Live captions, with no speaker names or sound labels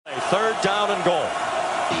third down and goal.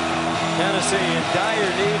 Tennessee in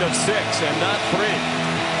dire need of 6 and not 3.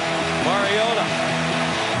 Mariota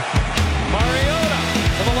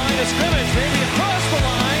to the line of scrimmage, maybe across the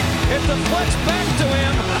line. It deflects back to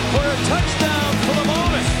him for a touchdown for the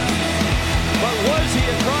moment. But was he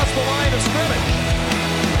across the line of scrimmage?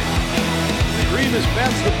 Revis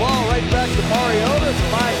bats the ball right back to Mariota. It's a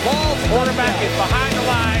live ball. Quarterback is behind the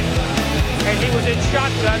line, and he was in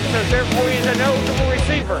shotgun, so therefore he's an eligible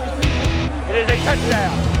receiver. It is a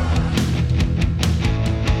touchdown.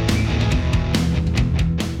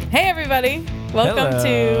 Hey everybody, welcome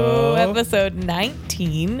Hello. to episode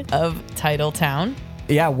 19 of Titletown.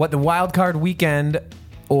 Yeah, what the wild card weekend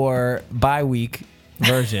or bye week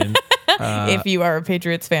version. If you are a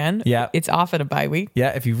Patriots fan, yeah. it's often a bye week. Yeah,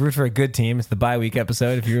 if you root for a good team, it's the bye week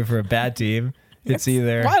episode. If you root for a bad team, it's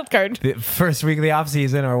either Wild card. the first week of the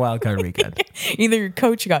offseason or wild card weekend. Either your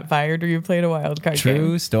coach got fired or you played a wild card game.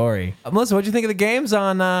 True story. Melissa, what'd you think of the games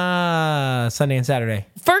on Sunday and Saturday?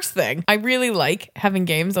 First thing, I really like having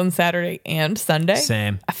games on Saturday and Sunday.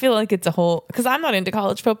 Same. I feel like it's a whole, because I'm not into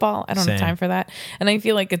college football. I don't have Same. time for that. And I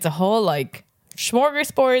feel like it's a whole like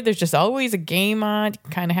smorgasbord. There's just always a game on. You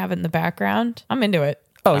can kind of have it in the background. I'm into it.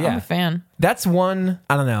 Oh, I'm yeah. a fan. That's one,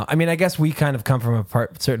 I don't know. I mean, I guess we kind of come from a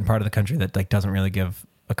certain part of the country that like doesn't really give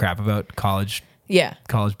a crap about college Yeah.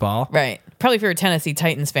 ball. Right. Probably if you're a Tennessee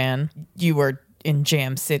Titans fan, you were in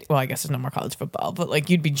Jam City. Well, I guess there's no more college football, but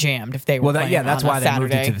like you'd be jammed if they were Well, playing that's on why a they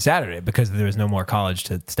Saturday. moved it to the Saturday, because there was no more college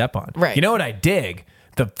to step on. Right. You know what I dig?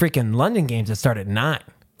 The freaking London games that start at 9.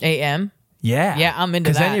 a.m. Yeah. Yeah, I'm into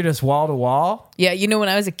Because then that. you're just wall to wall. Yeah, you know, when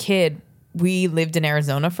I was a kid, we lived in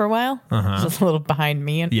Arizona for a while. Just a little behind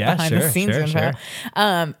me and Yeah, behind the sure, scenes sure, info.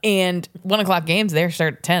 And 1 o'clock games there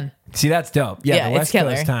start at 10. See, that's dope. Yeah, Yeah, the it's West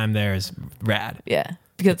killer. Coast time there is rad. Yeah,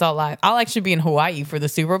 because it's all live. I'll actually be in Hawaii for the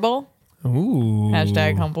Super Bowl. Ooh.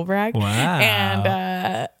 Hashtag humble brag. Wow.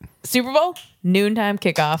 And Super Bowl, noontime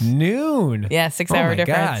kickoff. Noon. Yeah, 6 Oh hour my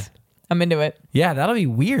difference. God. I'm into it. Yeah, that'll be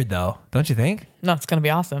weird though, don't you think? No, it's going to be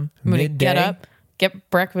awesome. I'm going to get Midday? up, get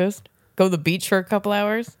breakfast, go to the beach for a couple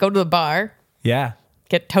hours, go to the bar, Yeah.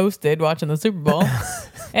 get toasted watching the Super Bowl,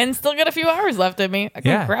 and still get a few hours left in me. I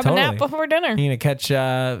can Yeah, grab totally. a nap before dinner. You're going to catch,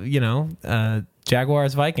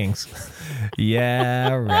 Jaguars Vikings.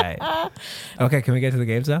 Yeah, right. Okay, can we get to the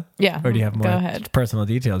games now? Yeah, Or do you have more go ahead. personal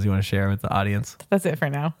details you want to share with the audience? That's it for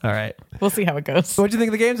now. All right. We'll see how it goes. What'd you think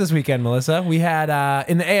of the games this weekend, Melissa? We had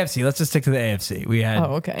in the AFC. Let's just stick to the AFC. We had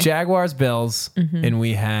okay. Jaguars, Bills, and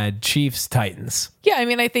we had Chiefs, Titans. Yeah, I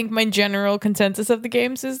mean, I think my general consensus of the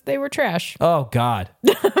games is they were trash, Oh God,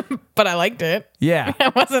 but I liked it. yeah, I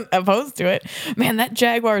wasn't opposed to it. Man, that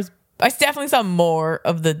Jaguars, I definitely saw more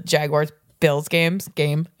of the Jaguars Bills game,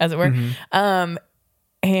 as it were.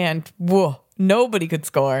 And whoa, nobody could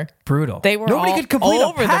score. brutal. They were Nobody all could complete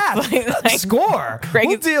over a the pass. place. Like, Score. Greg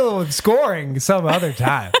We'll is- deal with scoring some other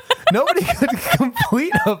time. Nobody could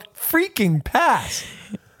complete a freaking pass.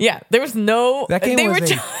 Yeah, there was no. That game they was were a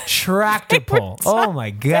ta- tractor they were pull. ta- Oh my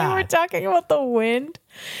They were God. talking about the wind,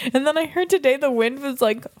 and then I heard today the wind was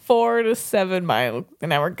like 4 to 7 mile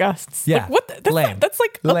an hour gusts. Yeah, like, what? That's, lame. that's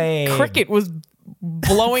like Lame. a cricket was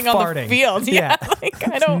blowing on the Farting. field. Yeah, Yeah. like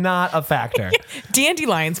I It's don't. not a factor.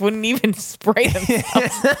 Dandelions wouldn't even spray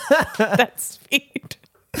themselves at that speed.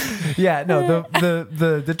 Yeah, no,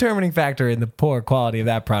 the determining factor in the poor quality of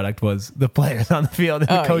that product was the players on the field and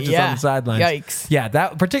the Oh, coaches yeah. on the sidelines. Yikes. Yeah,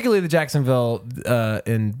 that particularly the Jacksonville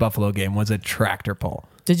and Buffalo game was a tractor pull.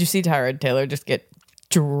 Did you see Tyrod Taylor just get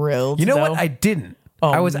drilled? You know though? what? I didn't. Oh,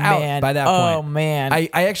 I was out man. by that point. Oh, man. I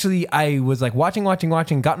actually was like watching,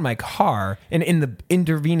 got in my car, and in the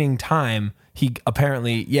intervening time, he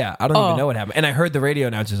apparently, I don't even know what happened. And I heard the radio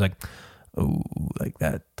announcers like, oh, like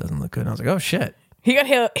that doesn't look good. And I was like, oh shit. He got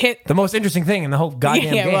hit. The most interesting thing in the whole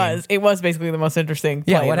goddamn Yeah, game. it was. It was basically the most interesting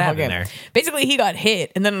play Yeah, in what the whole happened game. there? Basically, he got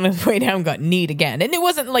hit, and then on his way down, got kneed again. And it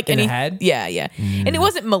wasn't like In the any head? Yeah. And it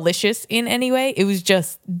wasn't malicious in any way. It was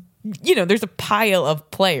just, there's a pile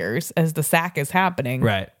of players as the sack is happening,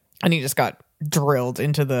 Right. And he just got drilled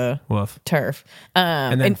into the Woof. turf.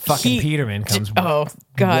 And then fucking Peterman comes oh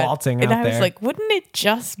god, waltzing and out I was there. like, wouldn't it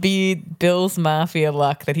just be Bill's Mafia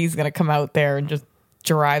luck that he's gonna come out there and just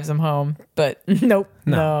drives him home? But nope,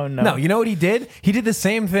 no. No, you know what he did? He did the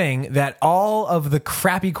same thing that all of the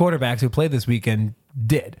crappy quarterbacks who played this weekend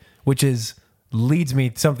did, which is leads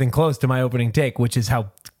me something close to my opening take, which is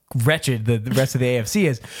how wretched the rest of the AFC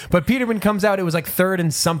is. But Peterman comes out, it was like 3rd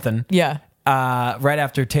and something. Yeah. Right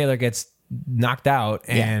after Taylor gets knocked out,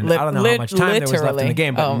 and Yeah, I don't know how much time there was left in the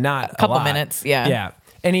game, but not a couple lot. minutes. Yeah. Yeah.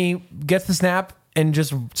 And he gets the snap and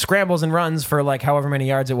just scrambles and runs for like however many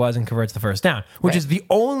yards it was and converts the first down, which Right. is the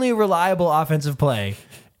only reliable offensive play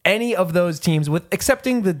any of those teams, with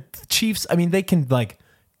excepting the Chiefs, I mean, they can like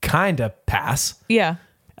kind of pass. Yeah.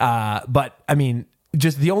 But I mean,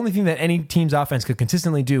 just the only thing that any team's offense could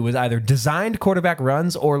consistently do was either designed quarterback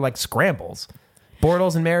runs or like scrambles.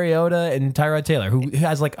 Bortles and Mariota and Tyrod Taylor, who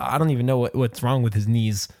has like, I don't even know what's wrong with his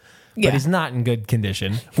knees, but Yeah. he's not in good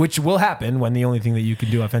condition, which will happen when the only thing that you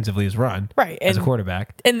can do offensively is run. Right. As a And-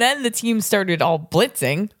 quarterback. And then the team started all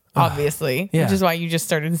blitzing, obviously, yeah. which is why you just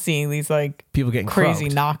started seeing these like People getting crazy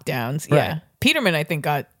croaked. knockdowns. Right. Yeah. Peterman, I think,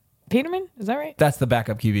 got Peterman. Is that right? That's the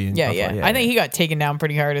backup QB. in Yeah, Buffalo. yeah. I think he got taken down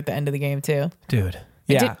pretty hard at the end of the game too. Dude.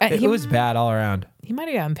 Yeah. Did- it was bad all around. He might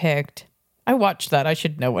have gotten picked. I watched that. I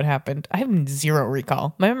should know what happened. I have zero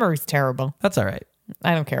recall. My memory's terrible. That's all right.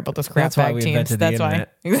 I don't care about those crap That's why bag we teams. invented the That's why.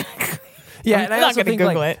 internet. Exactly. Yeah, I'm and I not also gonna think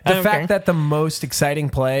Google like it. I the don't fact care. that the most exciting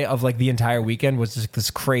play of like the entire weekend was just this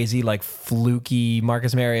crazy like fluky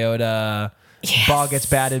Marcus Mariota ball gets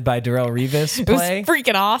batted by Darrelle Revis It was play.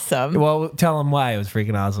 freaking awesome Well, tell him why it was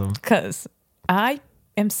freaking awesome. because I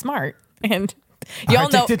am smart and y'all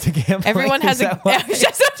know Addicted to gambling. everyone has Is a that why?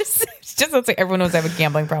 just let's say everyone knows I have a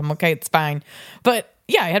gambling problem. Okay, it's fine. But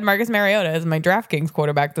yeah, I had Marcus Mariota as my DraftKings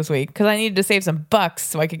quarterback this week because I needed to save some bucks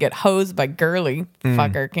so I could get hosed by Gurley.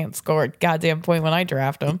 Fucker can't score a goddamn point when I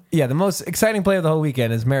draft him. Yeah, the most exciting play of the whole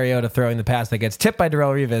weekend is Mariota throwing the pass that gets tipped by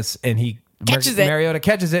Darrelle Revis, and he Catches it. Mariota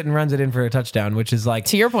catches it and runs it in for a touchdown, which is like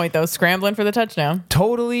To your point though, scrambling for the touchdown.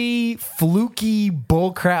 totally fluky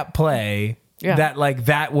bullcrap play. Yeah.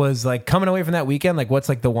 That was like coming away from that weekend. Like, what's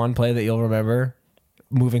like the one play that you'll remember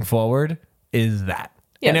moving forward is that.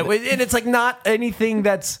 Yeah, and it's like not anything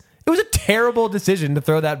that's. It was a terrible decision to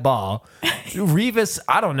throw that ball. Revis,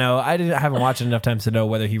 I don't know. I haven't watched it enough times to know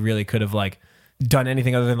whether he really could have like done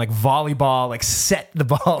anything other than like volleyball, like set the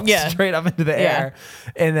ball Yeah. straight up into the air.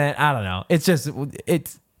 And then I don't know.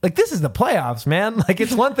 It's like, this is the playoffs, man. Like,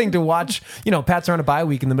 it's one thing to watch, Pats are on a bye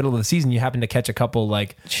week in the middle of the season. You happen to catch a couple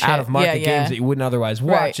like Shit. out of market Yeah, games yeah. that you wouldn't otherwise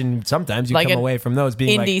watch. Right. And sometimes you Like come an away from those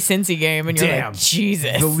being Indy like, Cincy game and you're damn, like,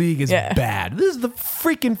 Jesus. the league is Yeah. bad. This is the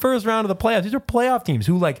freaking first round of the playoffs. These are playoff teams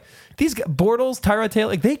who like these guys, Bortles, Tyrod Taylor,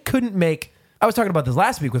 like they couldn't make. I was talking about this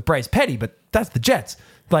last week with Bryce Petty, but that's the Jets.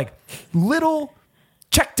 Like little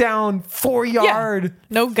check down 4-yard.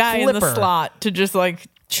 No guy in the flipper. slot to just like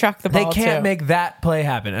chuck the They ball can't to. make that play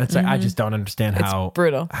happen. And it's like I just don't understand how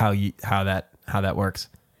brutal. how that works.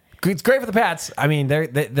 It's great for the Pats. I mean,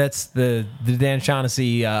 that's the Dan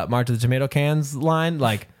Shaughnessy March of the Tomato Cans line.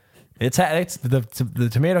 Like it's the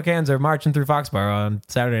tomato cans are marching through Foxborough on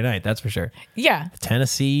Saturday night. That's for sure. Yeah.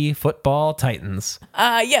 Tennessee football Titans.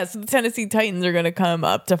 Yes, the Tennessee Titans are going to come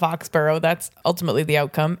up to Foxborough. That's ultimately the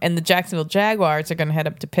outcome. And the Jacksonville Jaguars are going to head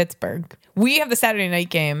up to Pittsburgh. We have the Saturday night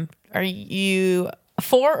game. Are you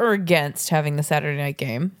for or against having the Saturday night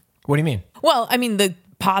game? What do you mean? Well, I mean, the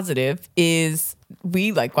positive is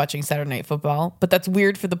we like watching Saturday night football, but that's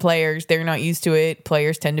weird for the players. They're not used to it.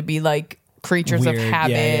 Players tend to be like creatures Weird. of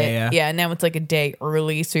habit. Yeah. And now it's like a day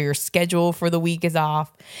early, so your schedule for the week is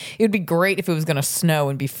off. It would be great if it was going to snow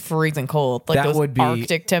and be freezing cold, like That those would be-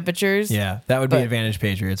 Arctic temperatures. Yeah, that would be But- advantage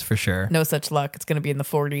Patriots for sure. No such luck. It's going to be in the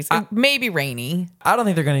 40s. Maybe rainy. I don't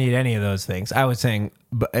think they're going to need any of those things. I was saying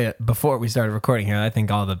before we started recording here, I think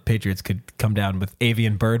all the Patriots could come down with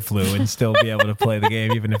avian bird flu and still be able to play the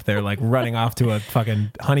game, even if they're like running off to a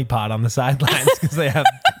fucking honeypot on the sidelines because they have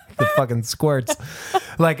the fucking squirts.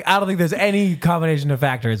 Like, I don't think there's any combination of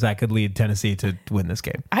factors that could lead Tennessee to win this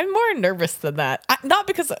game. I'm more nervous than that. Not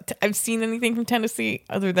because I've seen anything from Tennessee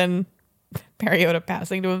other than Mariota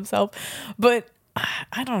passing to himself, but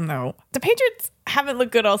I don't know. The Patriots haven't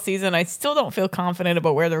looked good all season. I still don't feel confident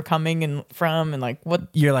about where they're coming from and like what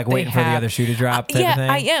You're like they waiting for the have. other shoe to drop type Yeah, of thing?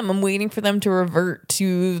 I am. I'm waiting for them to revert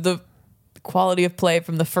to the quality of play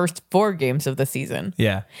from the first 4 games of the season.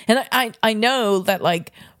 Yeah. And I know that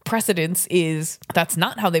like precedence is that's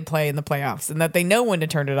not how they play in the playoffs and that they know when to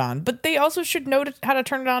turn it on, but they also should know how to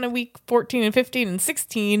turn it on in week 14 and 15 and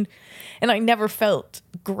 16. And I never felt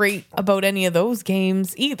great about any of those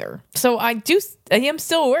games either. So I am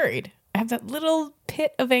still worried. I have that little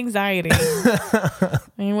pit of anxiety.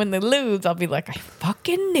 And when they lose, I'll be like, I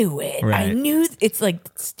fucking knew it. I Right. knew it's like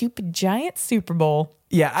stupid giant Super Bowl.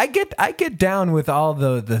 Yeah, I get down with all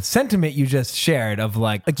the sentiment you just shared of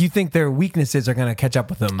like you think their weaknesses are going to catch up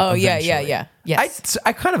with them. Oh, yeah, eventually. yeah. Yes.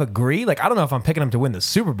 I kind of agree. Like, I don't know if I'm picking them to win the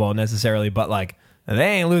Super Bowl necessarily, but like they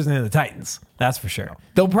ain't losing to the Titans. That's for sure.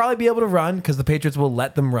 They'll probably be able to run because the Patriots will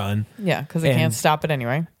let them run. Yeah, because they And- can't stop it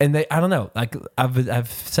anyway. And I don't know. Like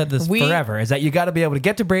I've said this forever is that you got to be able to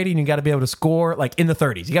get to Brady and you got to be able to score like in the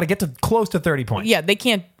 30s. You got to get to close to 30 points. Yeah, they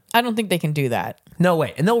can't. I don't think they can do that. No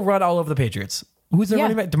way. And they'll run all over the Patriots. Who's their Yeah.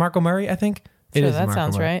 running back? DeMarco Murray, I think. Sure, is that DeMarco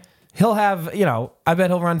sounds Murray. right. he'll have, I bet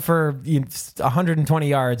he'll run for 120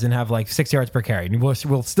 yards and have like 6 yards per carry. And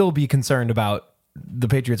we'll still be concerned about the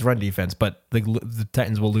Patriots' run defense, but the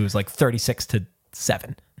Titans will lose like 36-7.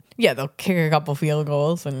 Yeah, they'll kick a couple field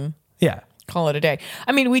goals and call it a day.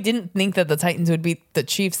 I mean, we didn't think that the Titans would beat the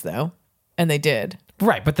Chiefs, though, and they did.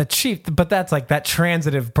 Right, but that's like that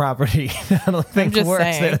transitive property. I don't think works.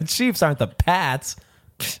 Saying. The Chiefs aren't the Pats.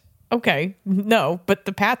 Okay, no, but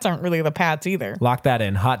the Pats aren't really the Pats either. Lock that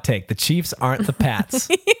in. Hot take. The Chiefs aren't the Pats.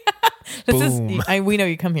 We know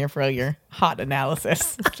you come here for your hot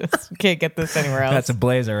analysis. Just can't get this anywhere else. That's a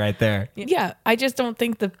blazer right there. Yeah, I just don't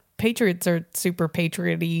think the Patriots are super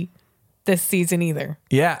patrioty this season either.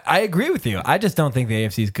 Yeah, I agree with you. I just don't think the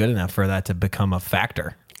AFC is good enough for that to become a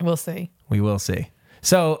factor. We'll see. We will see.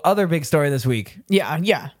 So, other big story this week.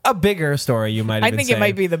 Yeah. A bigger story, you might have I think it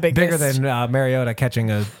might be the biggest. Bigger than Mariota catching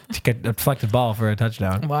a deflected ball for a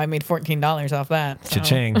touchdown. Well, I made $14 off that. So.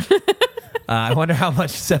 Cha-ching. I wonder how much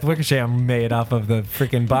Seth Wickersham made off of the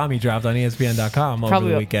freaking bomb he dropped on ESPN.com over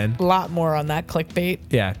the weekend. A lot more on that clickbait.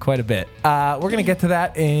 Yeah, quite a bit. We're going to get to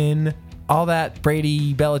that in all that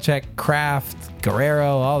Brady, Belichick, Kraft,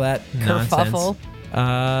 Guerrero, all that nonsense.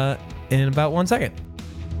 In about 1 second.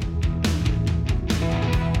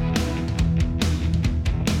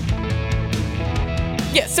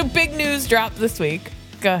 Yeah, so big news dropped this week.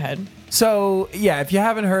 Go ahead. So, yeah, if you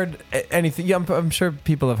haven't heard anything, I'm sure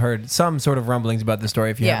people have heard some sort of rumblings about the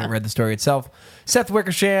story if you haven't read the story itself. Seth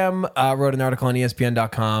Wickersham wrote an article on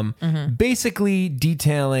ESPN.com basically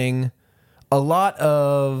detailing a lot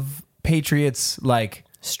of Patriots, like...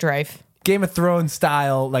 strife. Game of Thrones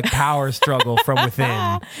style, like power struggle from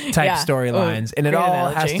within type storylines. And it all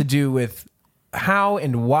has to do with how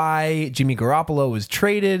and why Jimmy Garoppolo was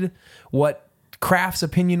traded, what Kraft's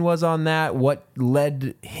opinion was on that, what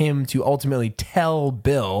led him to ultimately tell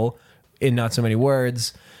Bill, in not so many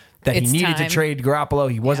words, that he needed to trade Garoppolo.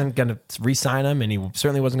 He wasn't going to re-sign him, and he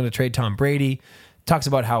certainly wasn't going to trade Tom Brady. Talks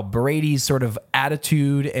about how Brady's sort of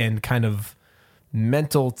attitude and kind of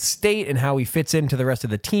mental state and how he fits into the rest of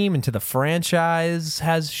the team and to the franchise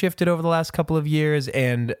has shifted over the last couple of years,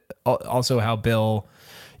 and also how Bill,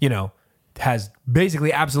 has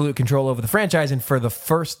basically absolute control over the franchise, and for the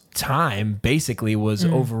first time basically was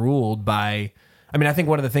overruled by, I think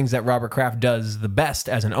one of the things that Robert Kraft does the best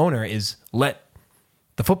as an owner is let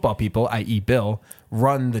the football people, i.e. Bill,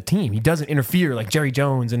 run the team. He doesn't interfere like Jerry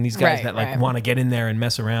Jones and these guys want to get in there and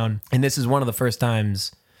mess around. And this is one of the first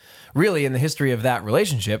times really in the history of that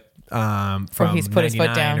relationship from he's put his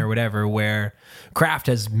foot down or whatever, where Kraft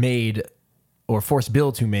has made or forced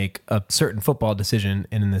Bill to make a certain football decision,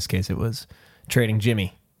 and in this case it was trading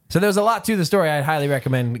Jimmy. So there's a lot to the story. I'd highly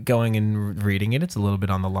recommend going and reading it. It's a little bit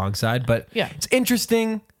on the long side, but it's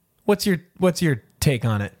interesting. What's your take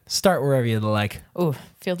on it? Start wherever you'd like. Ooh,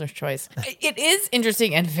 fielder's choice. It is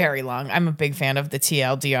interesting and very long. I'm a big fan of the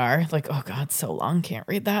TLDR. Like, oh God, so long, can't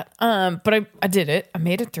read that. But I did it. I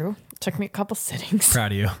made it through. Took me a couple sittings.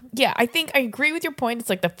 Proud of you. Yeah, I think I agree with your point. It's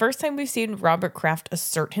like the first time we've seen Robert Kraft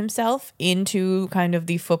assert himself into kind of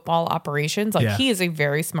the football operations. Like he is a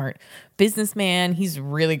very smart businessman. He's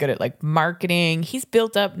really good at like marketing. He's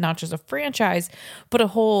built up not just a franchise, but a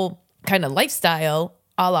whole kind of lifestyle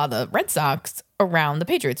a la the Red Sox around the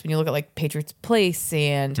Patriots. When you look at like Patriots Place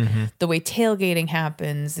and the way tailgating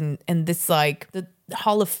happens and this like the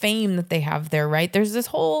Hall of Fame that they have there, right? There's this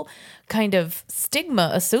whole kind of stigma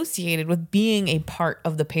associated with being a part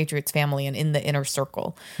of the Patriots family and in the inner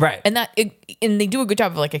circle. Right. And and they do a good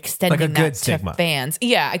job of like extending like that stigma to fans.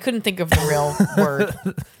 Yeah, I couldn't think of the real word.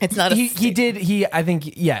 It's not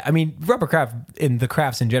Robert Kraft and the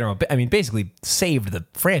Krafts in general, basically saved the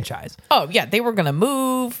franchise. Oh, yeah, they were going to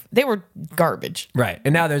move. They were garbage. Right.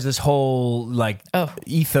 And now there's this whole like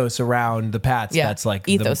ethos around the Pats that's like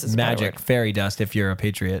ethos the magic fairy dust if you're a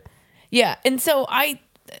Patriot. Yeah. And so I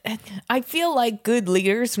feel like good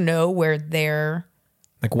leaders know where they're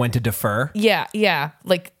like when to defer. Yeah. Yeah.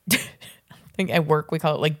 Like I think at work we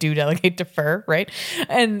call it like do, delegate, defer. Right.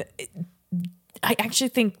 And I actually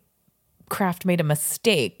think Kraft made a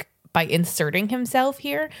mistake by inserting himself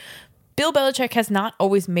here. Bill Belichick has not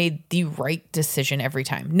always made the right decision every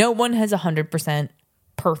time. No one has 100%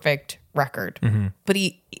 perfect record, but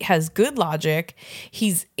he has good logic.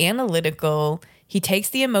 He's analytical. He takes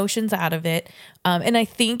the emotions out of it. And I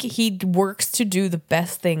think he works to do the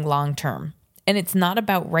best thing long term. And it's not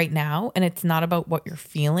about right now, and it's not about what you're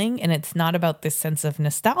feeling, and it's not about this sense of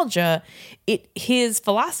nostalgia. His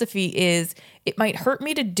philosophy is it might hurt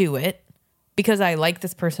me to do it because I like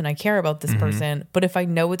this person, I care about this person, but if I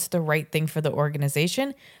know it's the right thing for the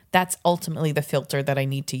organization, that's ultimately the filter that I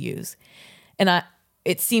need to use. And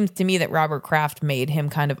it seems to me that Robert Kraft made him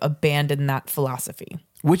kind of abandon that philosophy.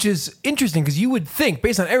 Which is interesting because you would think,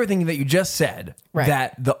 based on everything that you just said, Right.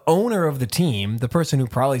 that the owner of the team, the person who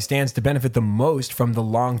probably stands to benefit the most from the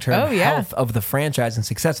long-term health of the franchise and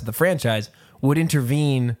success of the franchise, would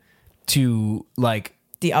intervene to like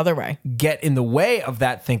The other way. get in the way of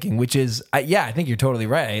that thinking, which is, I think you're totally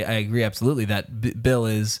right. I agree absolutely that Bill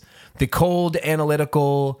is the cold,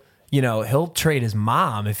 analytical, he'll trade his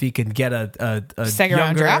mom if he can get a Second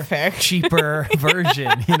round younger, draft pick. cheaper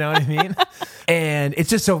version. You know what I mean? And it's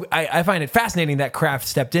just so, I find it fascinating that Kraft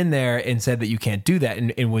stepped in there and said that you can't do that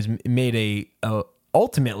and was made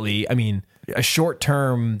ultimately, a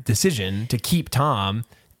short-term decision to keep Tom,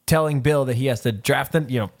 telling Bill that he has to draft them,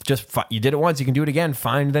 you did it once, you can do it again,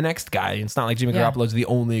 find the next guy. It's not like Jimmy Garoppolo's the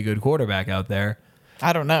only good quarterback out there.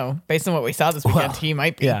 I don't know. Based on what we saw this weekend, he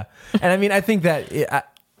might be. Yeah. And I think that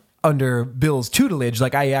under Bill's tutelage,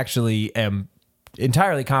 like I actually am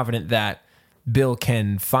entirely confident that Bill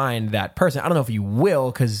can find that person. I don't know if he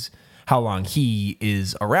will because how long he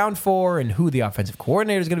is around for and who the offensive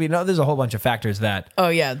coordinator is going to be. No, there's a whole bunch of factors that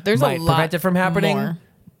There's might a lot prevent it from happening. more.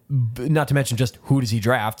 Not to mention just who does he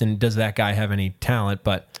draft and does that guy have any talent?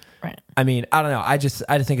 But Right. I don't know. I just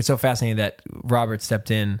think it's so fascinating that Robert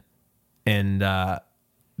stepped in and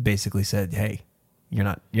basically said, "Hey, you're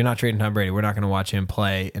not trading Tom Brady. We're not going to watch him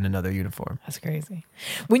play in another uniform." That's crazy.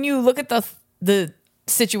 When you look at the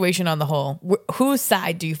situation on the whole, whose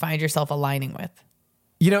side do you find yourself aligning with?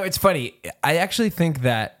 It's funny. I actually think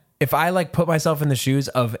that if I put myself in the shoes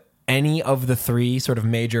of any of the three sort of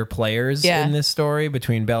major players in this story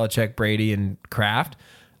between Belichick, Brady, and Kraft,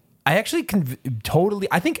 I actually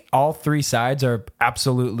I think all three sides are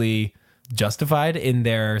absolutely justified in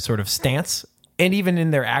their sort of stance and even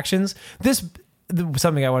in their actions.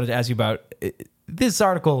 Something I wanted to ask you about. This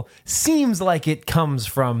article seems like it comes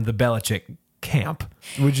from the Belichick camp.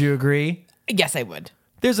 Would you agree? Yes, I would.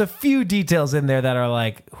 There's a few details in there that are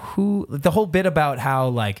the whole bit about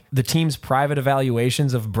how the team's private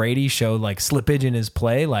evaluations of Brady show slippage in his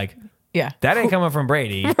play. Yeah. That ain't coming from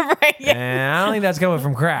Brady. Right. Yeah. And I don't think that's coming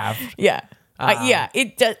from Kraft. Yeah.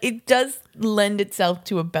 It does lend itself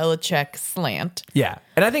to a Belichick slant. Yeah.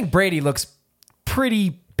 And I think Brady looks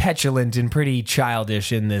pretty petulant and pretty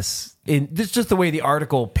childish in this. This just the way the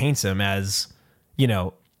article paints him as,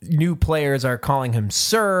 new players are calling him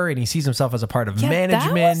sir, and he sees himself as a part of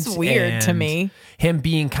management. That was weird to me. Him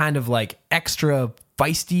being kind of extra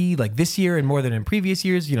feisty, this year and more than in previous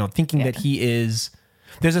years, thinking that he is.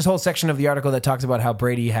 There's this whole section of the article that talks about how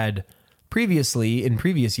Brady had previously, in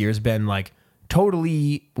previous years, been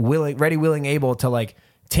totally ready, willing, able to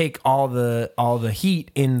take all the heat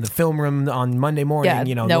in the film room on Monday morning,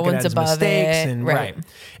 no looking one's at his above mistakes it. and Right.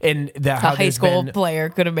 And that A how high there's school been, player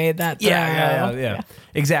could have made that throw. yeah.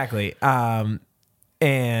 Exactly.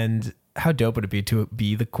 And how dope would it be to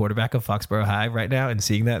be the quarterback of Foxborough High right now and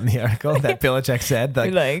seeing that in the article that Belichick said,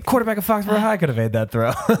 quarterback of Foxborough High could have made that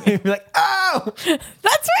throw. You'd be like, oh,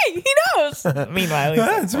 That's me. He knows. Meanwhile,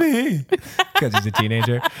 that's me. Because he's a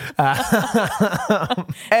teenager.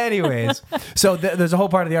 Anyways, so there's a whole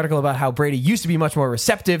part of the article about how Brady used to be much more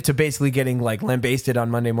receptive to basically getting lambasted on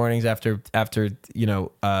Monday mornings after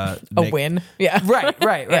a win. Yeah.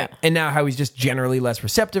 Right. Yeah. And now how he's just generally less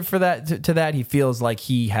receptive for that to that. He feels like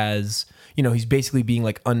he has, he's basically being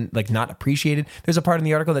not appreciated. There's a part in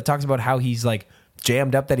the article that talks about how he's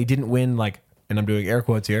jammed up that he didn't win and I'm doing air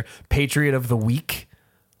quotes here, Patriot of the Week.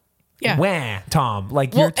 Yeah. Wah, Tom.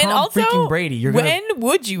 You're Tom freaking Brady. When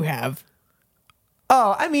would you have?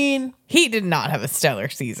 Oh, He did not have a stellar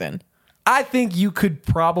season. I think you could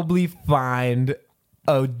probably find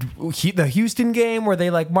the Houston game where they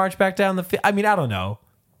march back down the field. I don't know.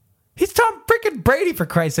 He's Tom freaking Brady, for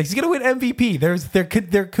Christ's sake. He's gonna win MVP. There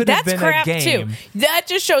could have That's been crap a game. too. That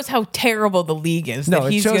just shows how terrible the league is. No,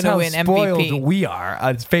 that he's it shows gonna how win spoiled MVP. we are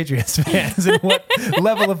as Patriots fans and what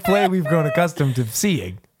level of play we've grown accustomed to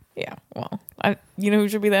seeing. Yeah. Well, you know who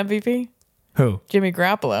should be the MVP? Who? Jimmy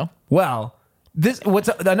Garoppolo. Well, what's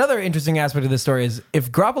another interesting aspect of this story is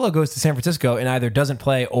if Garoppolo goes to San Francisco and either doesn't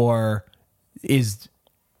play or is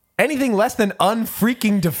anything less than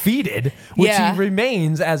unfreaking defeated, which he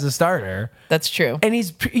remains as a starter. That's true. And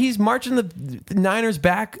he's marching the Niners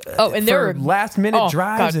back and for last minute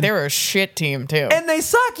drives. God, they're a shit team too. And they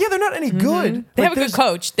suck. Yeah, they're not any good. They have a good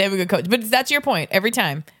coach. But that's your point. Every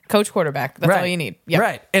time. Coach, quarterback. That's all you need. Yep.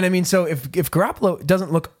 Right. And so if Garoppolo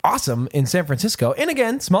doesn't look awesome in San Francisco, and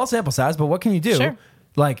again, small sample size, but what can you do? Sure.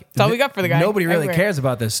 That's all we got for the guy. Nobody really cares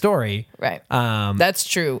about this story. Right. That's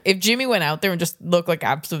true. If Jimmy went out there and just looked like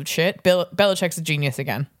absolute shit, Belichick's a genius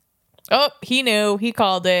again. Oh, he knew. He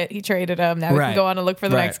called it. He traded him. Now we can go on and look for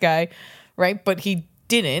the next guy. Right. But he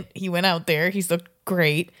didn't. He went out there. He's looked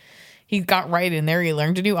great. He got right in there. He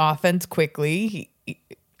learned to do offense quickly.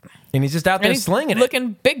 And he's just out there slinging it.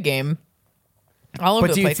 Looking big game all over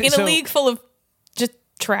But the do you place. In a league full of just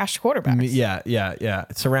trash quarterbacks. Yeah.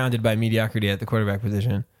 Surrounded by mediocrity at the quarterback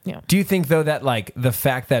position. Yeah. Do you think, though, that like the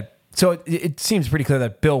fact that, so it seems pretty clear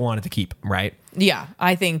that Bill wanted to keep him, right? Yeah.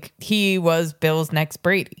 I think he was Bill's next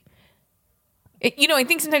Brady. I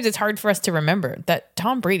think sometimes it's hard for us to remember that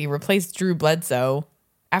Tom Brady replaced Drew Bledsoe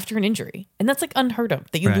after an injury. And that's like unheard of,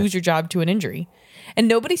 that you lose your job to an injury. And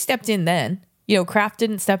nobody stepped in then. Kraft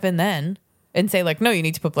didn't step in then and say like, no, you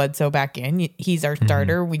need to put Bledsoe back in. He's our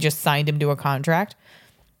starter. We just signed him to a contract.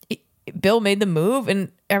 Bill made the move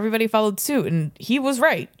and everybody followed suit. And he was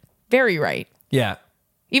right. Very right. Yeah.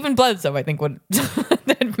 Even Bledsoe, I think, would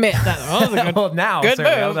admit that. Oh, that well, now, good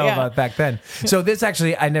certainly. move. I don't know Yeah. about back then. So this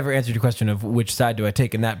actually, I never answered your question of which side do I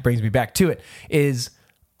take, and that brings me back to it, is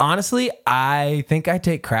honestly, I think I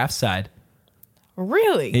take Kraft's side.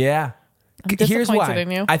 Really? Yeah. Here's why. disappointed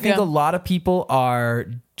in you. I think Yeah. a lot of people are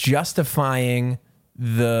justifying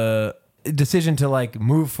the decision to like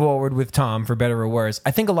move forward with Tom, for better or worse.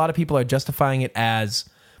 I think a lot of people are justifying it as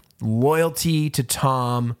loyalty to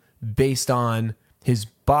Tom based on his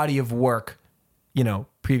body of work,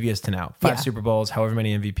 previous to now. 5 Super Bowls, however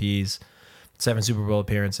many MVPs, 7 Super Bowl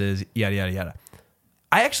appearances, yada, yada, yada.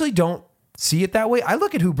 I actually don't see it that way. I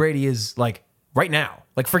look at who Brady is like right now.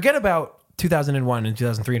 Like, forget about 2001 and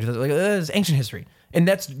 2003 and 2000, it's ancient history. And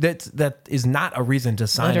that is not a reason to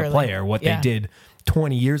sign a player, what they did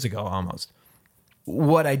 20 years ago almost.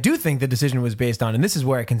 What I do think the decision was based on, and this is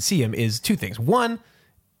where I can see him, is 2 things. One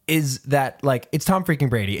is that like it's Tom freaking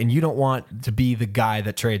Brady, and you don't want to be the guy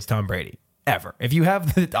that trades Tom Brady ever. If you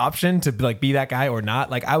have the option to like be that guy or not,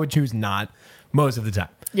 like I would choose not most of the time.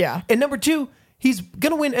 Yeah. And number 2, he's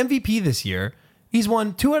gonna win MVP this year. He's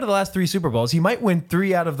won 2 out of the last 3 Super Bowls. He might win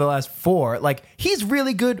 3 out of the last 4. Like, he's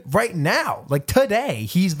really good right now. Like, today,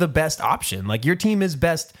 he's the best option. Like, your team is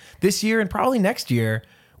best this year and probably next year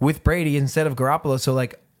with Brady instead of Garoppolo. So,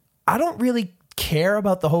 like, I don't really care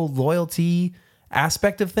about the whole loyalty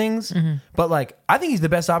aspect of things. But, like, I think he's the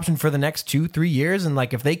best option for the next 2-3 years. And,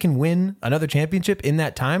 like, if they can win another championship in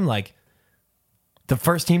that time, like, the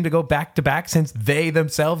first team to go back-to-back since they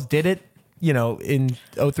themselves did it, in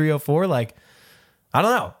 03-04, like, I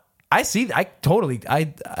don't know. I think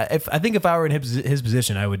if I were in his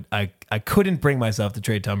position, I couldn't bring myself to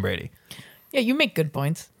trade Tom Brady. Yeah, you make good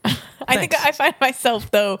points. I think I find myself,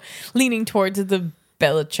 though, leaning towards the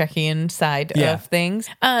Belichickian side of things,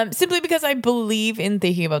 simply because I believe in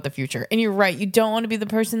thinking about the future. And you're right. You don't want to be the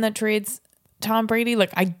person that trades Tom Brady.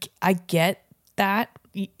 Like, I get that,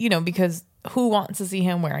 because who wants to see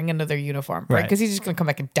him wearing another uniform, right? Because he's just going to come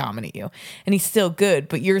back and dominate you. And he's still good,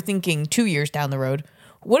 but you're thinking 2 years down the road.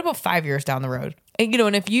 What about 5 years down the road? And,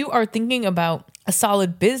 and if you are thinking about a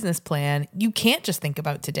solid business plan, you can't just think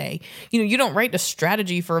about today. You don't write a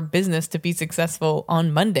strategy for a business to be successful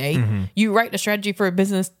on Monday. You write a strategy for a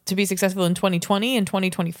business to be successful in 2020 and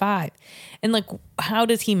 2025. And like, how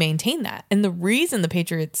does he maintain that? And the reason the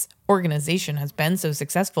Patriots organization has been so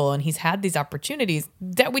successful and he's had these opportunities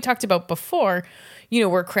that we talked about before,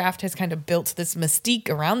 where Kraft has kind of built this mystique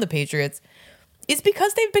around the Patriots, is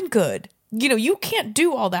because they've been good. You can't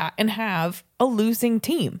do all that and have a losing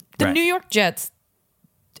team. The New York Jets,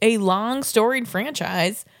 a long storied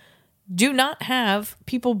franchise, do not have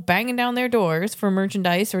people banging down their doors for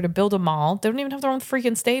merchandise or to build a mall. They don't even have their own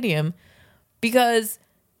freaking stadium because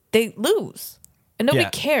they lose. And nobody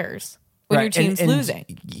cares when your team's losing.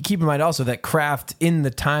 Keep in mind also that Kraft, in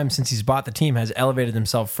the time since he's bought the team, has elevated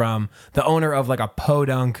himself from the owner of like a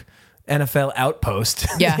podunk NFL outpost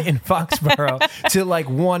in Foxborough to like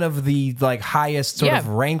one of the like highest sort of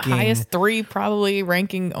ranking, highest 3 probably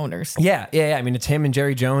ranking owners. Yeah. I mean, it's him and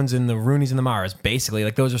Jerry Jones and the Rooneys and the Maras, basically.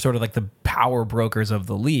 Like, those are sort of like the power brokers of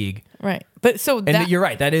the league, right? But you're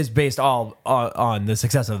right, that is based all on the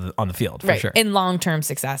success on the field, for sure, and long-term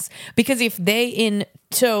success. Because if they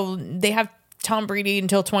have Tom Brady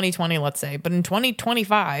until 2020, let's say, but in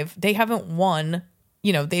 2025 they haven't won.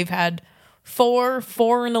 They've had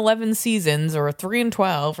 4-11 seasons, or a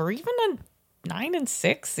 3-12, or even a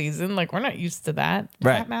 9-6 season. Like, we're not used to that. Does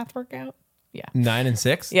that math work out? Yeah.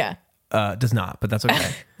 9-6? Yeah. Does not, but that's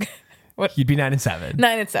okay. What? You'd be 9-7.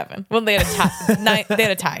 9-7. Well, they had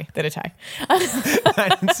a tie. They had a tie.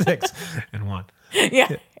 9-6 and 1.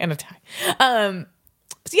 Yeah, and a tie.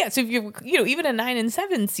 So if you even a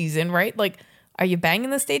 9-7 season, right? Like, are you banging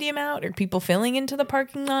the stadium out? Are people filling into the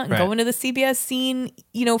parking lot and going to the CBS scene,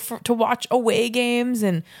 to watch away games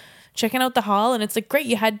and checking out the hall? And it's like, great,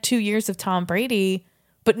 you had 2 years of Tom Brady,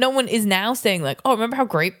 but no one is now saying like, oh, remember how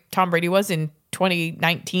great Tom Brady was in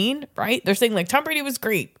 2019, right? They're saying like Tom Brady was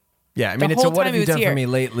great. Yeah, I mean, The it's a whole what time have he you was done here. for me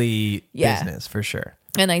lately Yeah. business, for sure.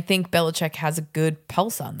 And I think Belichick has a good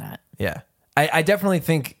pulse on that. Yeah. I definitely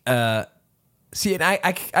think, see, and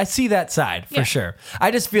I see that side for Yeah. sure.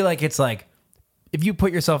 I just feel like it's like, if you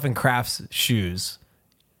put yourself in Kraft's shoes,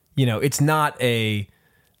 you know, it's not a,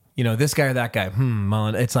 you know, this guy or that guy,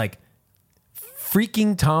 Mullen. It's like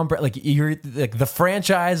freaking Tom Brady, like you're like the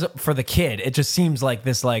franchise for the kid. It just seems like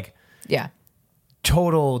this like Yeah.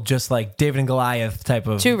 total, just like David and Goliath type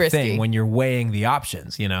of Too risky. thing when you're weighing the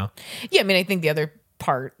options, you know? Yeah, I mean, I think the other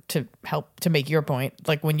part to help to make your point,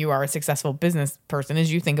 like when you are a successful business person,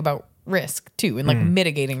 is you think about risk too, and like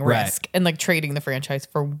mitigating Right. risk, and like trading the franchise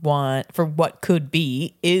for what could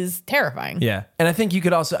be is terrifying. Yeah, and I think you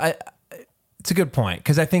could also. It's a good point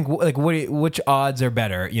because I think like which odds are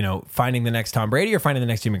better? You know, finding the next Tom Brady or finding the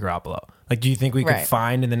next Jimmy Garoppolo? Like, do you think we could Right.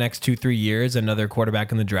 find in the next 2-3 years another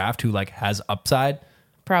quarterback in the draft who like has upside?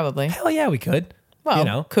 Probably. Hell yeah, we could. Well, you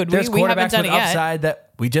know, could we? There's We haven't quarterbacks done with it yet. upside that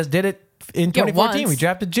we just did it in 2014. once. We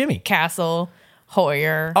drafted Jimmy. Castle,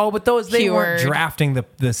 Hoyer. Oh, but they weren't Heward. drafting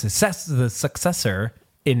the successor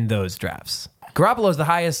in those drafts. Garoppolo's the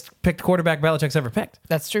highest picked quarterback Belichick's ever picked.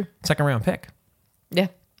 That's true. Second round pick. Yeah.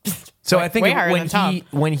 So Way- I think way higher than Tom.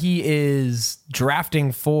 when he is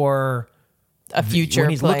drafting for A future when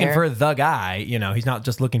he's player. looking for the guy, you know, he's not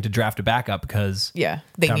just looking to draft a backup because Yeah,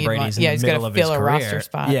 they Tom need Brady's one. Yeah, in he's the got middle to of his fill a career. roster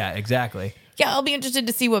spot. Yeah, exactly. Yeah, I'll be interested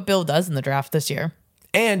to see what Bill does in the draft this year.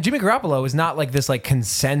 And Jimmy Garoppolo is not like this like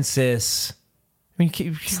consensus. I mean,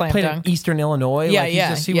 he Slam played dunk. in Eastern Illinois. Yeah, like,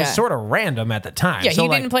 yeah, he yeah. was sort of random at the time. Yeah, so he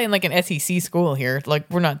like, didn't play in like an SEC school here. Like,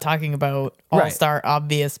 we're not talking about Right. all-star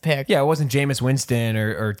obvious pick. Yeah, it wasn't Jameis Winston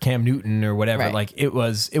or Cam Newton or whatever. Right. Like it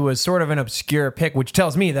was sort of an obscure pick, which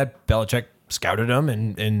tells me that Belichick scouted him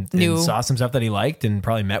and Knew. saw some stuff that he liked and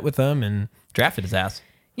probably met with him and drafted his ass.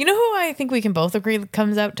 You know who I think we can both agree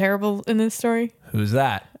comes out terrible in this story? Who's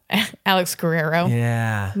that? Alex Guerrero.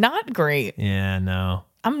 Yeah. Not great. Yeah, no.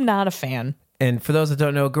 I'm not a fan. And for those that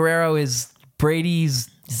don't know, Guerrero is Brady's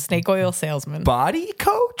Snake oil salesman. body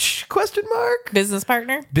coach? Question mark? Business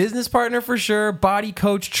partner? Business partner for sure. Body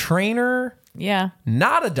coach, trainer. Yeah.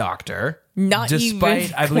 Not a doctor. Not despite,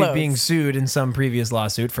 even I believe, close. being sued in some previous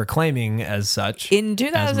lawsuit for claiming as such. In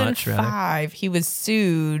As much, rather. 2005, he was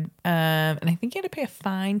sued, and I think he had to pay a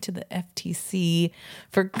fine to the FTC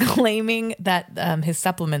for claiming that his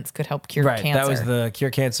supplements could help cure Right, cancer. that was the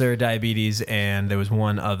cure cancer, diabetes, and there was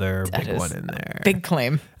one other That big is one in there. Big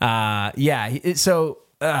claim.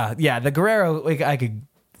 The Guerrero,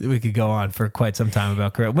 we could go on for quite some time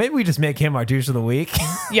about Guerrero. Maybe we just make him our douche of the week.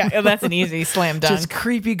 Yeah, that's an easy slam dunk. Just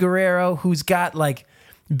creepy Guerrero who's got like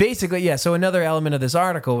basically, yeah. So another element of this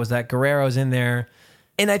article was that Guerrero's in there.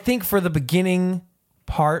 And I think for the beginning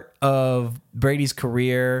part of Brady's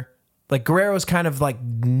career, like Guerrero's kind of like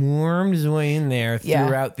wormed his way in there Yeah.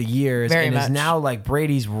 throughout the years Very and much. is now like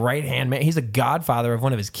Brady's right hand man. He's a godfather of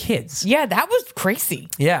one of his kids. Yeah, that was crazy.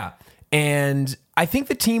 Yeah. And I think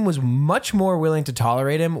the team was much more willing to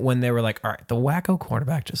tolerate him when they were like, all right, the wacko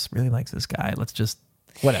quarterback just really likes this guy. Let's just,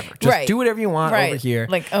 whatever. Just Right. do whatever you want over here.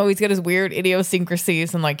 Like, oh, he's got his weird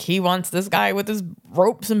idiosyncrasies, and like he wants this guy with his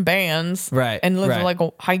ropes and bands, Right, And lives right. like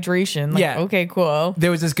a hydration. Like, Yeah. okay, cool.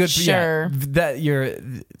 There was this good, Sure. that you're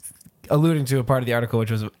alluding to a part of the article,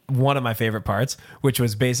 which was one of my favorite parts, which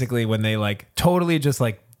was basically when they like totally just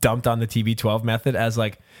like dumped on the TB12 method as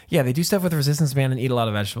like, yeah, they do stuff with resistance band and eat a lot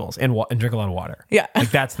of vegetables and drink a lot of water. Yeah. Like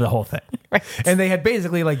that's the whole thing. Right. And they had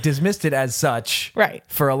basically like dismissed it as such Right.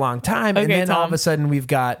 for a long time. And Okay, then all of Tom. a sudden we've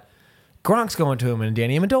got Gronk's going to him and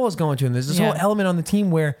Danny Amendola's going to him. There's this Yeah. whole element on the team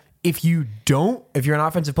where if you're an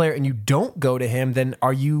offensive player and you don't go to him, then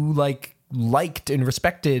are you like liked and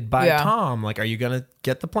respected by Yeah. Tom? Like, are you going to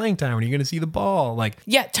get the playing time? Are you going to see the ball? Like,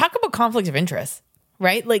 Yeah, talk about conflict of interest,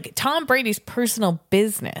 right? Like Tom Brady's personal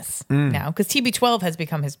business now, because TB12 has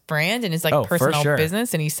become his brand and his like Oh, for personal sure.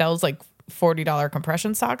 business, and he sells like $40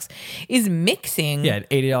 compression socks, is mixing. yeah,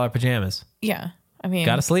 $80 pajamas. Yeah. I mean,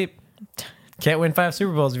 Gotta sleep. Can't win 5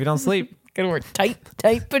 Super Bowls if you don't sleep. gotta wear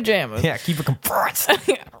tight pajamas. Yeah, keep it compressed.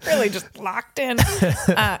 Really just locked in.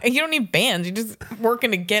 And you don't need bands. You're just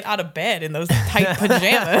working to get out of bed in those tight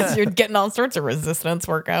pajamas. You're getting all sorts of resistance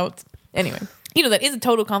workouts. Anyway, you know, that is a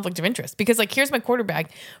total conflict of interest because like, here's my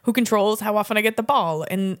quarterback who controls how often I get the ball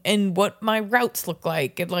and what my routes look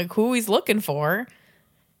like and like who he's looking for.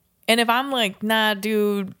 And if I'm like, nah,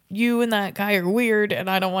 dude, you and that guy are weird and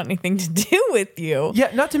I don't want anything to do with you.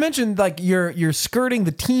 Yeah, not to mention like you're skirting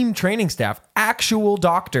the team training staff, actual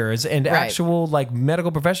doctors and Right. actual like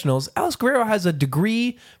medical professionals. Alex Guerrero has a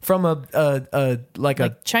degree from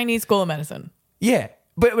a Chinese school of medicine. yeah,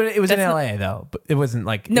 But it was in That's LA though. But it wasn't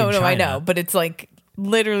like No, in no, I China. know, but it's like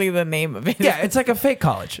literally the name of it. Yeah, it's like a fake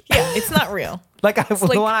college. Yeah, it's not real. Like the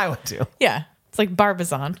like- one I went to. Yeah, it's like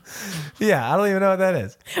Barbizon. Yeah, I don't even know what that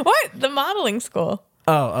is. What? The modeling school.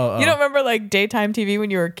 Oh. You don't remember like daytime TV when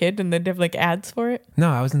you were a kid and they'd have like ads for it? No,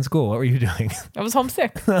 I was in school. What were you doing? I was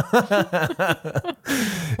homesick. We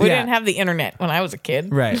didn't have the internet when I was a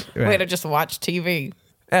kid. Right. We had to just watch TV.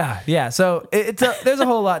 Yeah. So there's a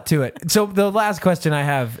whole lot to it. So the last question I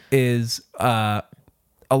have is a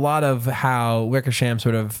lot of how Wickersham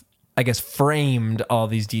sort of, I guess, framed all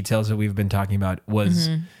these details that we've been talking about was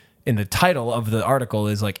in the title of the article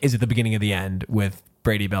is like, is it the beginning of the end with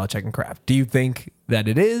Brady, Belichick, and Kraft? Do you think that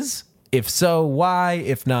it is? If so, why?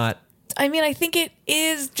 If not, I mean, I think it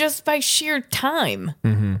is just by sheer time,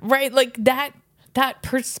 right? Like that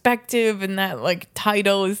perspective and that like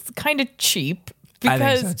title is kind of cheap I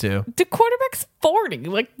because think so too. the quarterback's 40.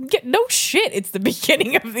 Like, no shit, it's the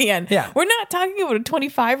beginning of the end. Yeah. We're not talking about a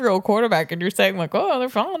 25-year-old quarterback and you're saying like, oh, they're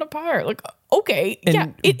falling apart. Like, okay, yeah,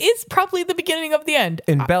 it is probably the beginning of the end.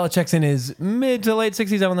 And Belichick's in his mid to late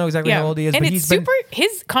 60s. I don't know exactly how old he is, and but it's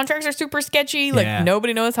his contracts are super sketchy. Like Yeah.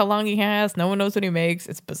 nobody knows how long he has. No one knows what he makes.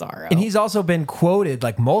 It's bizarre. And he's also been quoted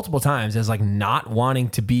like multiple times as like not wanting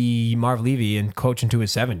to be Marv Levy and coach into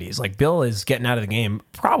his 70s. Like Bill is getting out of the game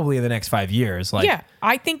probably in the next 5 years. Like, yeah,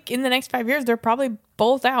 I think in the next 5 years they're probably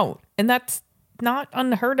both out, and that's not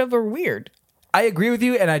unheard of or weird. I agree with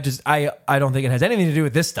you, and I don't think it has anything to do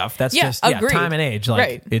with this stuff. That's Yeah, just agreed. time and age. Like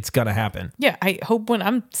Right. it's gonna happen. Yeah, I hope when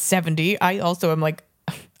I'm 70, I also am like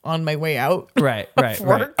on my way out. Right.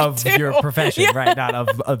 work, Of too. your profession, Yeah. right? Not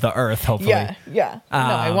of the earth, hopefully. Yeah. No,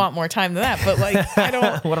 I want more time than that, but like I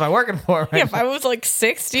don't. What am I working for? Right Yeah, if I was like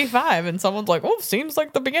 65 and someone's like, "Oh, seems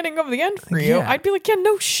like the beginning of the end for you," Yeah. I'd be like, "Yeah,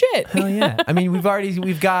 no shit." Hell yeah. I mean,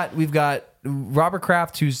 we've got Robert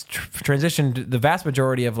Kraft, who's transitioned the vast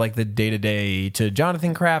majority of like the day-to-day to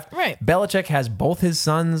Jonathan Kraft. Right. Belichick has both his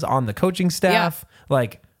sons on the coaching staff.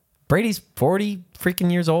 Like Brady's 40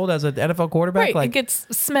 freaking years old as an NFL quarterback. Right, Like it gets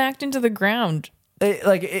smacked into the ground. 10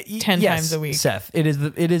 10 times a week. Seth, it is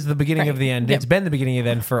the beginning of Right. the end. Yep. It's been the beginning of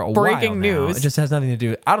the end for a while Breaking now. news. It just has nothing to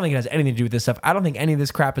do. I don't think it has anything to do with this stuff. I don't think any of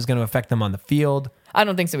this crap is going to affect them on the field. I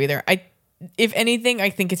don't think so either. If anything, I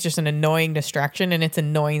think it's just an annoying distraction, and it's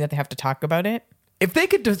annoying that they have to talk about it. If they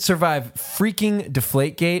could survive freaking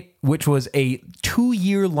Deflategate, which was a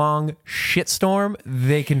 2-year-long shitstorm,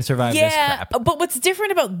 they can survive this Yeah, crap. but what's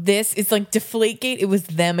different about this is like Deflategate, it was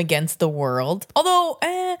them against the world. Although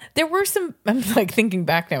there were some, I'm like thinking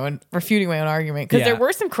back now and refuting my own argument, because there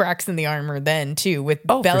were some cracks in the armor then too, with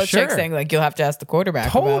Oh, for Belichick sure. saying like, you'll have to ask the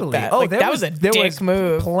quarterback Totally. about that. Oh, Like, that was a dick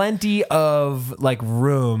move. Plenty of like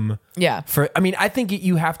room. Yeah. I think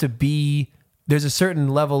you have to be. There's a certain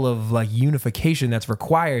level of like unification that's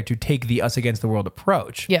required to take the us against the world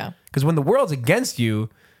approach. Yeah. Because when the world's against you,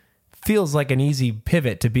 feels like an easy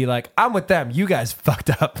pivot to be like, I'm with them. You guys fucked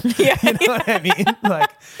up. Yeah. You know what I mean?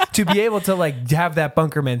 Like to be able to like have that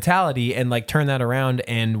bunker mentality and like turn that around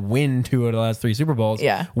and win 2 of the last 3 Super Bowls.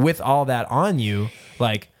 Yeah. With all that on you,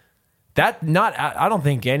 like that. I don't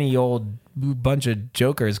think any old bunch of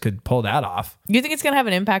jokers could pull that off. You think it's going to have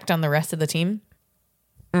an impact on the rest of the team?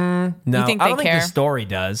 No, You think I they don't think care? the story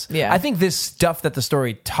does. Yeah. I think this stuff that the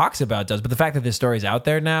story talks about does, but the fact that this story's out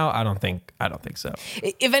there now, I don't think so.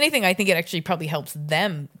 If anything, I think it actually probably helps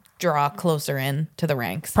them draw closer in to the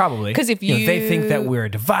ranks. Probably. Because if they think that we're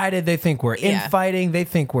divided, they think we're Yeah. infighting, they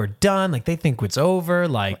think we're done, like they think it's over.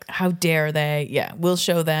 Like, how dare they? Yeah, we'll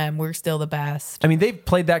show them we're still the best. I mean, they've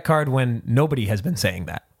played that card when nobody has been saying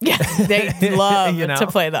that. Yeah, they love You know? to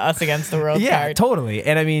play the us against the world Yeah, card. totally.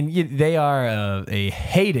 And I mean, they are a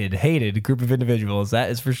hated group of individuals.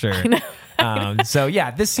 That is for sure. So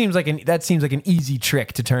yeah, this seems like an easy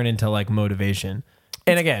trick to turn into like motivation.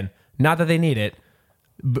 And again, not that they need it.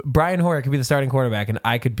 Brian Hoyer could be the starting quarterback, and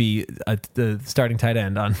I could be the starting tight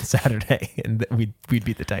end on Saturday, and we'd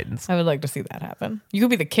beat the Titans. I would like to see that happen. You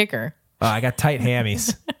could be the kicker. Oh, I got tight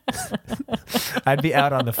hammies. I'd be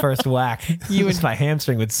out on the first whack. My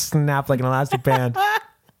hamstring would snap like an elastic band.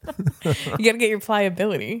 You got to get your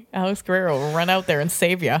pliability. Alex Guerrero will run out there and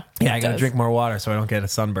save you. Yeah, I got to drink more water so I don't get a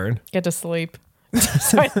sunburn. Get to sleep.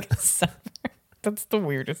 So I don't get sunburned. That's the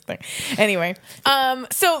weirdest thing. Anyway,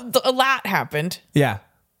 so a lot happened. Yeah.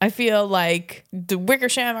 I feel like the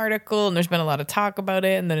Wickersham article, and there's been a lot of talk about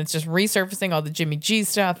it, and then it's just resurfacing all the Jimmy G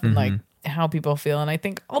stuff and like how people feel. And I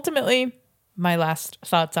think ultimately my last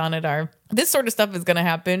thoughts on it are this sort of stuff is going to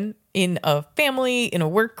happen in a family, in a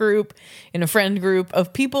work group, in a friend group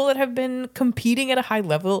of people that have been competing at a high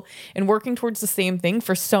level and working towards the same thing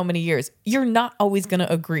for so many years. You're not always going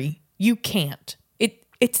to agree. You can't.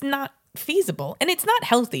 It's not feasible, and it's not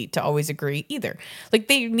healthy to always agree either. Like,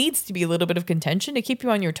 there needs to be a little bit of contention to keep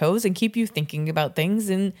you on your toes and keep you thinking about things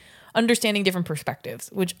and understanding different perspectives,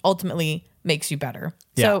 which ultimately makes you better.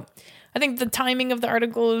 Yeah. So I think the timing of the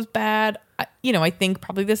article is bad. I think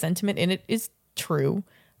probably the sentiment in it is true.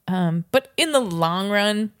 But in the long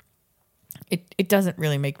run, it doesn't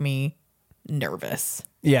really make me nervous.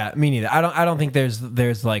 Yeah, me neither. I don't think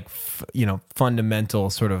there's like fundamental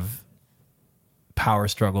sort of power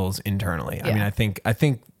struggles internally. Yeah. I mean, I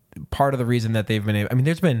think part of the reason that they've been able,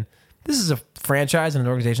 this is a franchise and an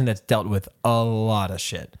organization that's dealt with a lot of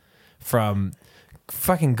shit, from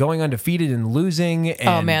fucking going undefeated and losing, and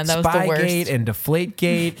Oh, man, that was the worst. Spygate and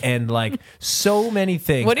Deflategate and like so many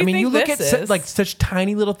things. What do you think you look this at is? like such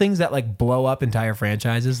tiny little things that like blow up entire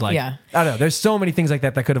franchises. Like, Yeah. I don't know. There's so many things like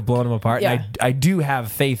that could have blown them apart. Yeah. And I do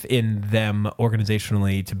have faith in them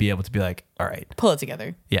organizationally to be able to be like, all right, Pull it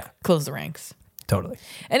together. yeah, Close the ranks. totally.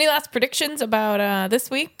 Any last predictions about this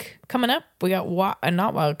week coming up? We got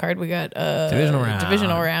not wild card. We got divisional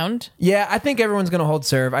round. Yeah, I think everyone's going to hold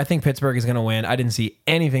serve. I think Pittsburgh is going to win. I didn't see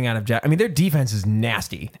anything out of Jack. I mean, their defense is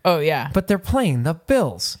nasty, Oh yeah, but they're playing the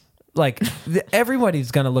Bills. Like,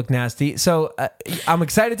 everybody's going to look nasty. So I'm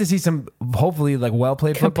excited to see some, hopefully, like,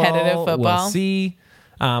 well-played Competitive football. We'll see.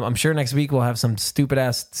 I'm sure next week we'll have some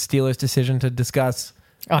stupid-ass Steelers decision to discuss.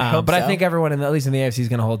 Oh, I hope but I so. think everyone, at least in the AFC, is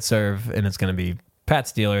going to hold serve, and it's going to be Pat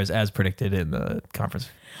Steelers, as predicted in the conference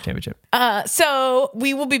championship. So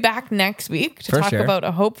we will be back next week to For talk sure. about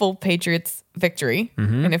a hopeful Patriots victory,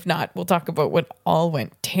 and if not, we'll talk about what all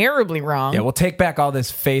went terribly wrong. Yeah, we'll take back all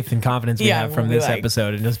this faith and confidence we Yeah, have from we'll be this like,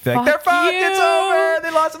 episode and just be like, "Fuck they're fucked, you." it's over,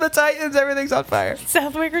 they lost to the Titans, everything's on fire.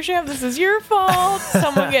 Seth Wickersham, this is your fault.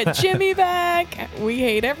 Someone get Jimmy back. We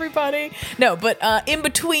hate everybody. No, but in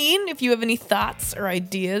between, if you have any thoughts or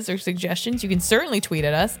ideas or suggestions, you can certainly tweet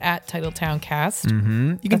at us at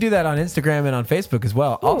TitletownCast. You can do that on Instagram and on Facebook as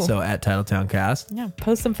well, also at Titletown Yeah,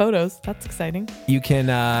 post some photos. That's exciting. You can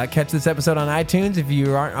catch this episode on iTunes. If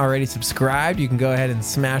you aren't already subscribed, you can go ahead and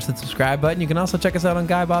smash the subscribe button. You can also check us out on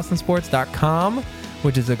GuyBostonSports.com,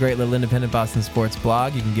 which is a great little independent Boston sports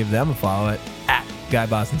blog. You can give them a follow at Guy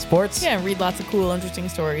Boston Sports. Yeah, read lots of cool, interesting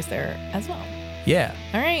stories there as well. Yeah.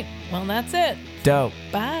 All right. Well, that's it. Dope.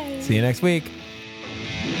 Bye. See you next week.